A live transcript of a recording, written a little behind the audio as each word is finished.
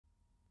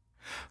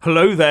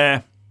Hello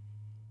there.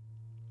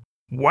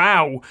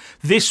 Wow,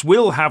 this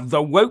will have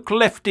the woke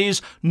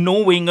lefties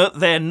gnawing at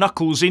their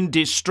knuckles in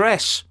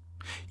distress.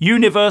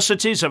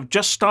 Universities have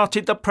just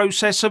started the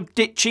process of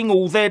ditching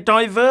all their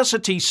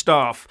diversity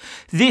staff.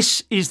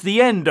 This is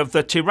the end of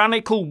the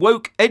tyrannical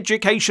woke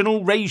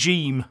educational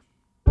regime.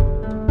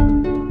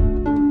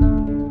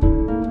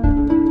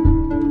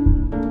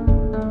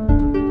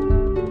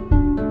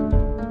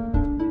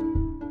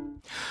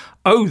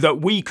 Oh, that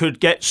we could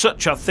get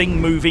such a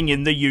thing moving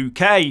in the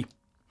UK.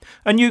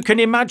 And you can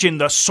imagine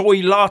the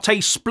soy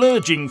latte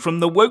splurging from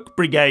the woke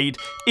brigade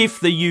if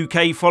the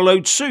UK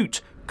followed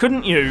suit,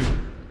 couldn't you?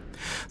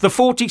 The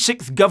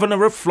 46th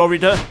Governor of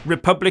Florida,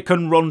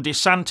 Republican Ron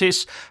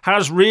DeSantis,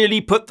 has really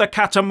put the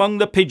cat among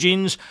the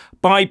pigeons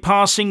by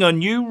passing a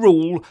new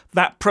rule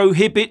that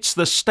prohibits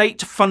the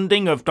state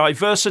funding of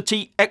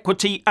diversity,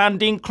 equity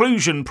and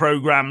inclusion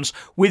programs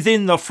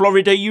within the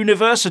Florida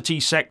university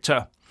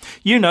sector.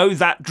 You know,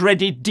 that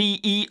dreaded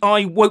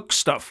DEI woke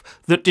stuff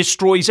that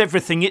destroys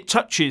everything it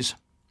touches.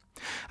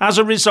 As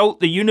a result,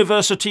 the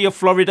University of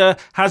Florida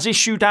has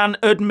issued an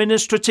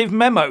administrative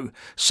memo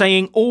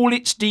saying all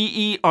its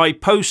DEI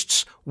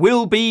posts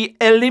will be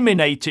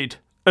eliminated,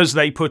 as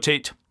they put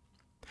it.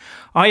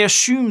 I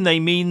assume they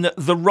mean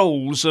the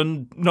roles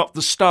and not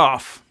the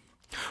staff.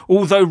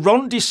 Although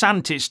Ron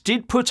DeSantis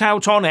did put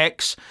out on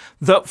X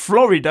that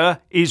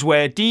Florida is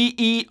where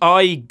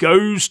DEI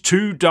goes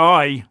to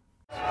die.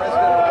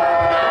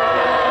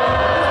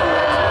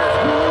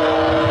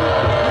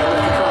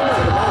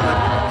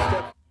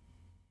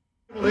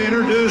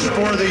 Introduced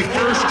for the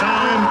first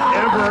time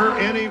ever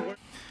anywhere.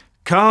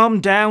 Calm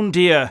down,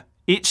 dear.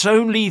 It's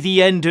only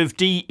the end of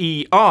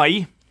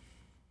DEI.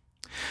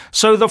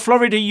 So the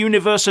Florida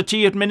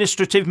University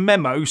Administrative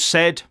Memo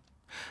said,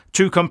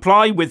 to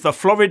comply with the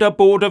Florida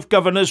Board of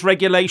Governors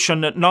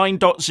Regulation at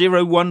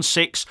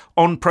 9.016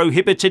 on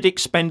prohibited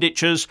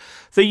expenditures,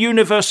 the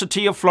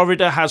University of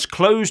Florida has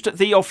closed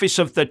the office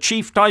of the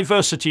Chief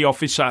Diversity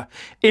Officer,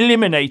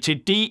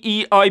 eliminated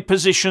DEI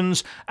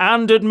positions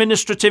and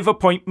administrative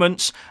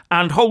appointments,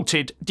 and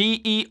halted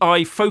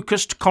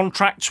DEI-focused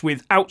contracts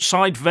with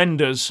outside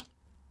vendors.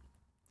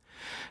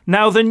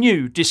 Now, the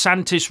new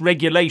DeSantis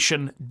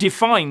regulation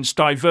defines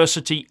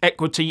diversity,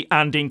 equity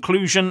and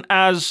inclusion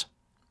as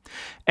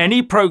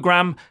any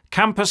programme,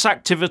 campus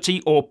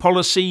activity or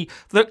policy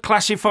that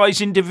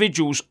classifies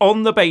individuals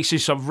on the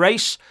basis of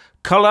race,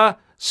 colour,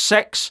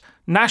 sex,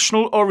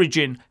 national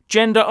origin,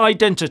 gender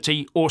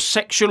identity or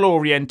sexual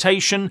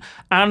orientation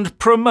and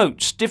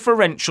promotes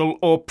differential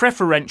or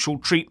preferential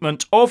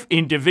treatment of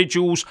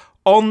individuals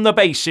on the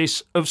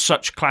basis of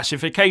such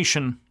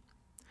classification.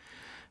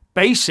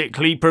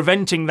 Basically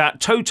preventing that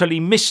totally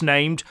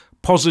misnamed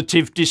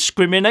positive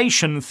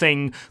discrimination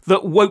thing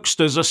that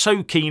wokesters are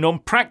so keen on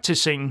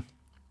practising.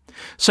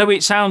 So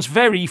it sounds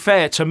very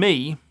fair to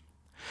me.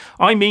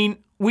 I mean,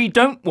 we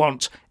don't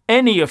want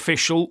any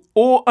official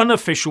or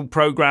unofficial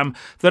programme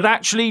that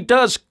actually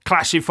does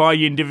classify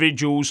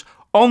individuals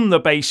on the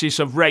basis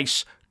of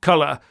race,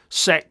 colour,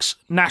 sex,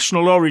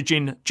 national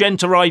origin,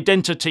 gender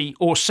identity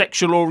or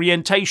sexual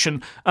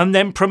orientation and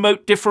then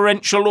promote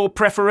differential or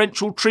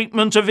preferential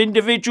treatment of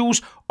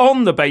individuals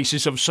on the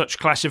basis of such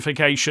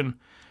classification.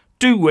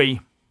 Do we?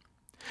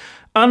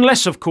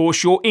 Unless, of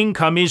course, your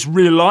income is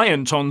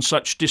reliant on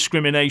such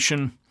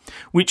discrimination,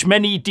 which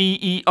many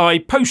DEI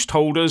post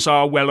holders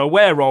are well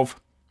aware of.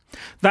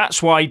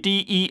 That's why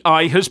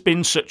DEI has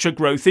been such a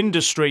growth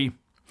industry.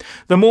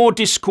 The more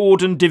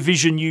discord and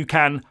division you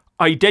can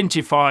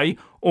identify,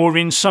 or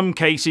in some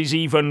cases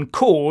even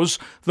cause,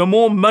 the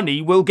more money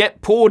will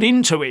get poured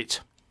into it.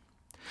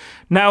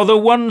 Now, the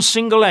one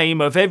single aim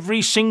of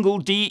every single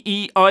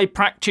DEI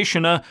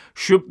practitioner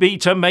should be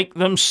to make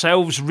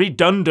themselves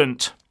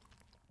redundant.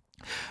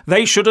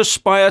 They should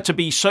aspire to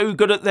be so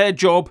good at their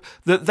job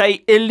that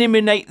they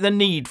eliminate the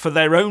need for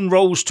their own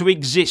roles to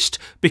exist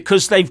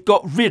because they've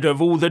got rid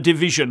of all the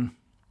division.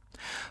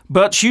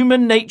 But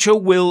human nature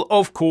will,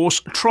 of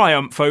course,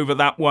 triumph over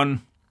that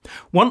one.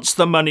 Once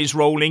the money's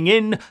rolling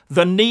in,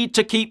 the need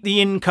to keep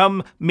the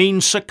income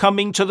means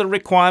succumbing to the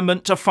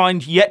requirement to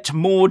find yet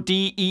more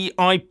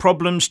DEI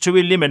problems to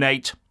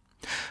eliminate.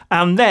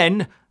 And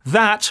then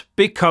that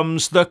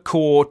becomes the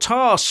core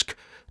task,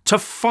 to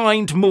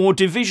find more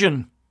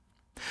division.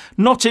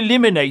 Not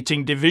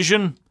eliminating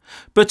division,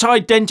 but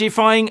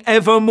identifying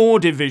ever more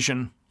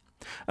division.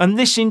 And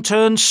this in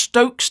turn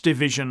stokes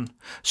division,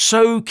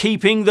 so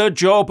keeping the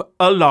job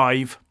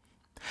alive.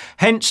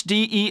 Hence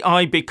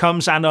DEI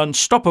becomes an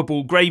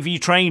unstoppable gravy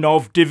train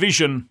of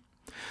division,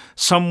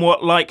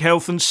 somewhat like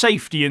health and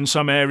safety in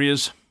some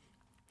areas.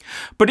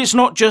 But it's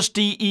not just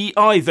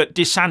DEI that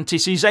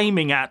DeSantis is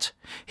aiming at.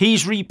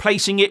 He's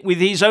replacing it with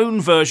his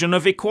own version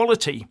of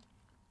equality.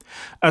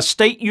 A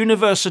state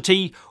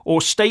university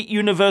or state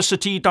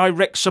university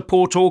direct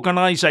support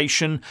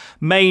organisation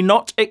may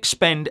not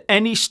expend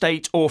any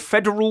state or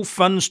federal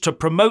funds to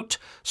promote,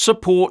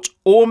 support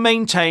or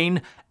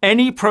maintain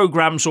any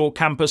programmes or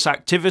campus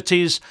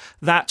activities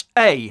that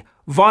A.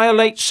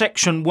 violate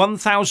Section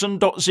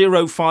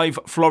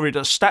 1000.05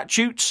 Florida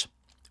statutes,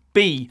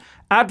 B.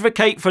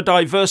 Advocate for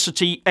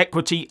diversity,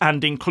 equity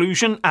and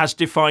inclusion as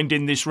defined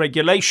in this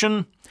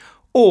regulation.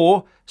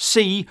 Or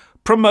C.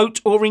 Promote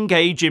or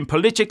engage in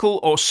political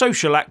or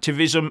social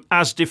activism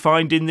as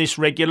defined in this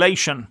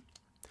regulation.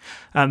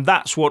 And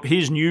that's what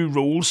his new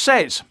rule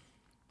says.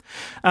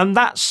 And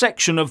that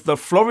section of the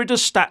Florida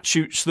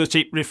statutes that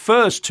it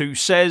refers to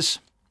says,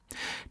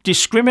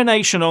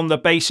 discrimination on the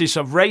basis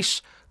of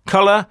race,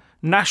 colour,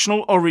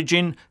 national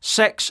origin,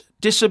 sex,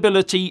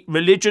 disability,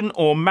 religion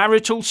or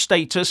marital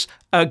status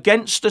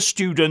against a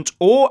student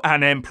or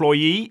an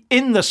employee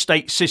in the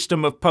state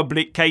system of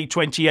public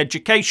K-20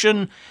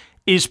 education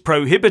is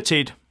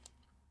prohibited.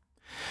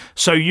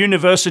 So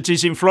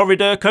universities in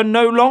Florida can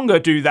no longer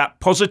do that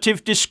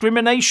positive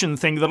discrimination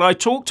thing that I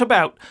talked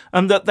about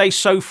and that they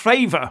so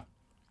favour,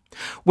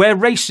 where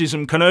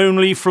racism can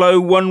only flow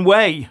one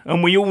way,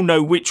 and we all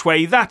know which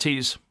way that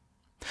is.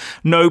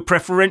 No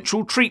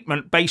preferential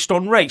treatment based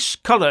on race,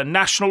 colour,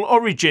 national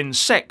origin,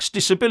 sex,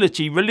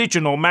 disability,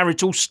 religion or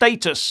marital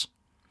status.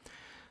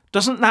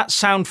 Doesn't that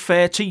sound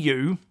fair to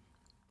you?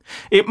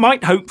 It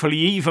might hopefully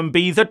even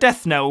be the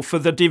death knell for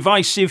the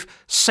divisive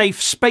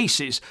safe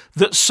spaces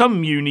that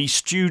some uni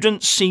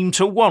students seem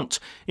to want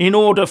in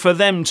order for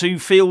them to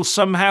feel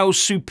somehow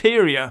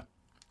superior.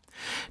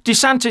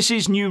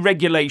 DeSantis's new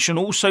regulation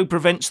also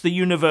prevents the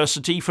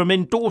university from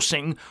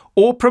endorsing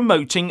or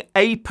promoting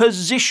a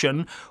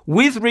position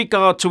with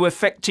regard to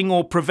effecting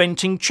or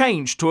preventing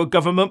change to a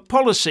government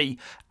policy,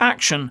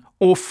 action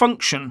or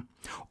function,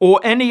 or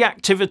any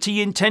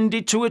activity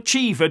intended to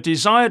achieve a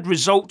desired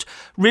result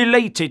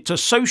related to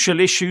social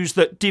issues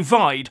that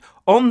divide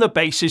on the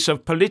basis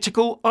of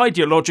political,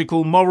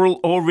 ideological,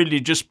 moral or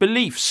religious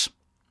beliefs.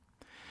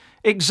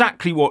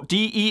 Exactly what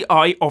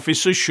DEI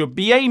officers should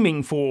be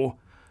aiming for.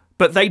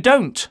 But they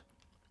don't.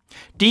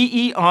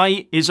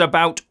 DEI is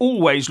about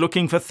always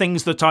looking for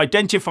things that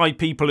identify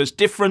people as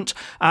different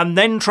and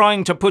then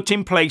trying to put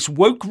in place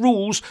woke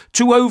rules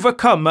to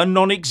overcome a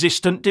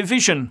non-existent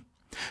division.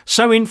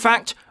 So in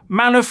fact,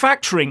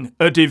 manufacturing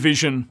a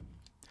division.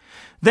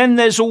 Then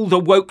there's all the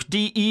woke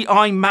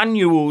DEI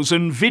manuals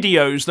and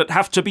videos that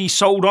have to be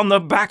sold on the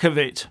back of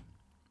it.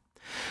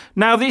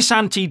 Now this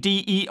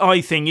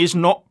anti-DEI thing is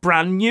not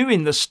brand new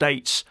in the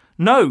States.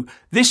 No,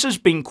 this has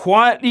been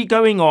quietly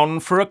going on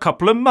for a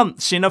couple of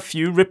months in a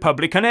few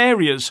Republican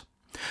areas,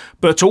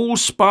 but all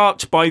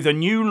sparked by the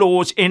new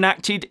laws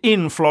enacted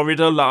in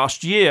Florida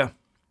last year.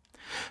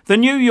 The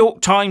New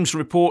York Times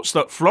reports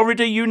that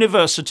Florida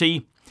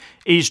University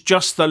is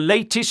just the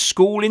latest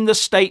school in the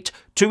state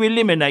to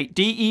eliminate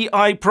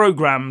DEI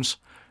programs.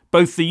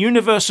 Both the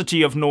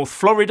University of North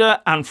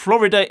Florida and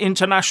Florida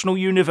International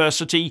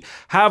University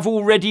have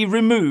already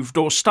removed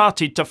or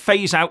started to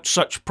phase out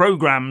such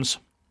programs.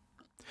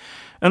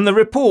 And the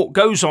report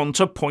goes on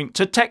to point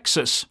to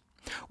Texas,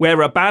 where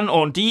a ban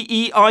on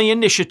DEI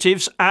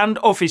initiatives and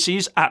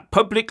offices at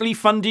publicly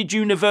funded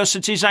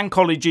universities and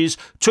colleges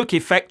took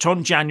effect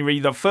on January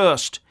the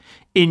 1st.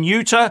 In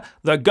Utah,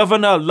 the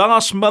governor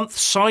last month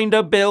signed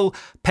a bill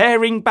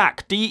paring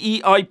back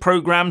DEI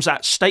programs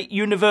at state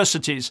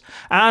universities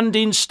and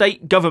in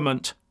state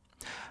government.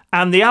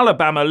 And the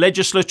Alabama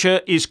legislature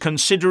is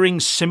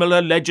considering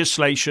similar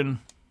legislation.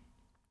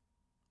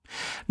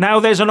 Now,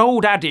 there's an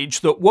old adage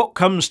that what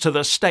comes to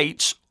the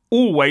States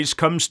always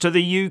comes to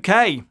the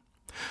UK.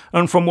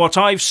 And from what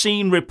I've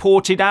seen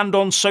reported and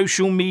on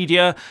social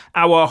media,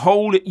 our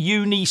whole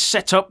uni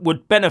setup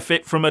would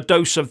benefit from a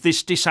dose of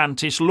this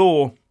DeSantis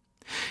law.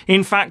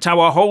 In fact,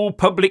 our whole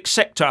public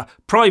sector,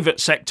 private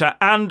sector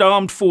and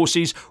armed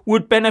forces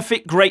would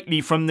benefit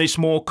greatly from this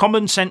more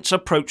common sense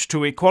approach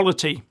to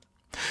equality.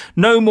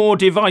 No more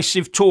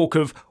divisive talk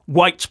of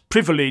white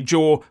privilege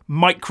or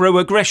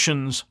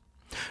microaggressions.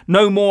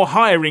 No more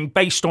hiring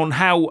based on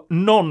how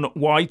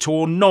non-white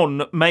or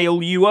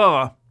non-male you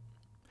are.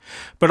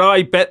 But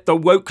I bet the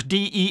woke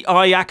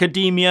DEI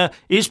academia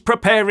is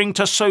preparing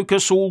to soak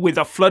us all with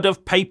a flood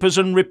of papers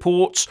and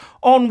reports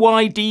on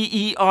why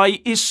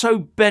DEI is so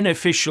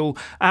beneficial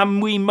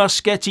and we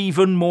must get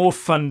even more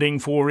funding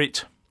for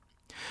it.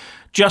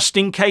 Just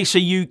in case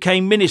a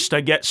UK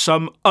minister gets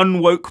some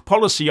unwoke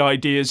policy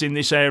ideas in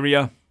this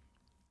area.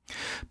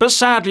 But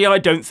sadly, I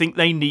don't think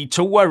they need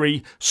to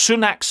worry.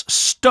 Sunak's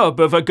stub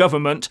of a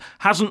government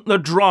hasn't the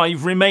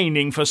drive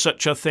remaining for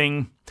such a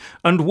thing.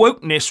 And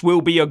wokeness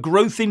will be a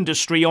growth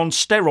industry on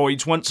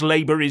steroids once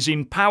Labour is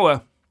in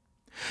power.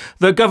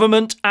 The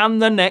government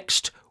and the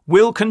next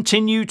will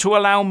continue to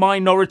allow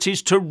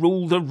minorities to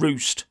rule the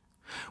roost.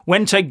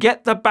 When to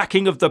get the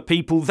backing of the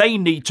people, they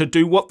need to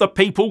do what the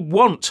people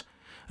want.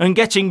 And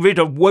getting rid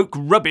of woke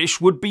rubbish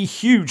would be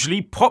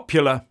hugely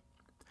popular.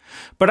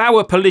 But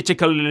our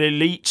political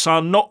elites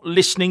are not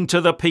listening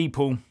to the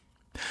people.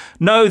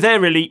 No,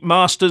 their elite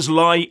masters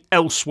lie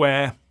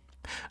elsewhere.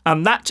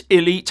 And that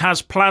elite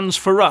has plans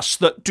for us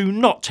that do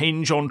not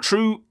hinge on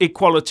true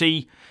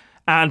equality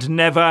and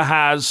never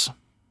has.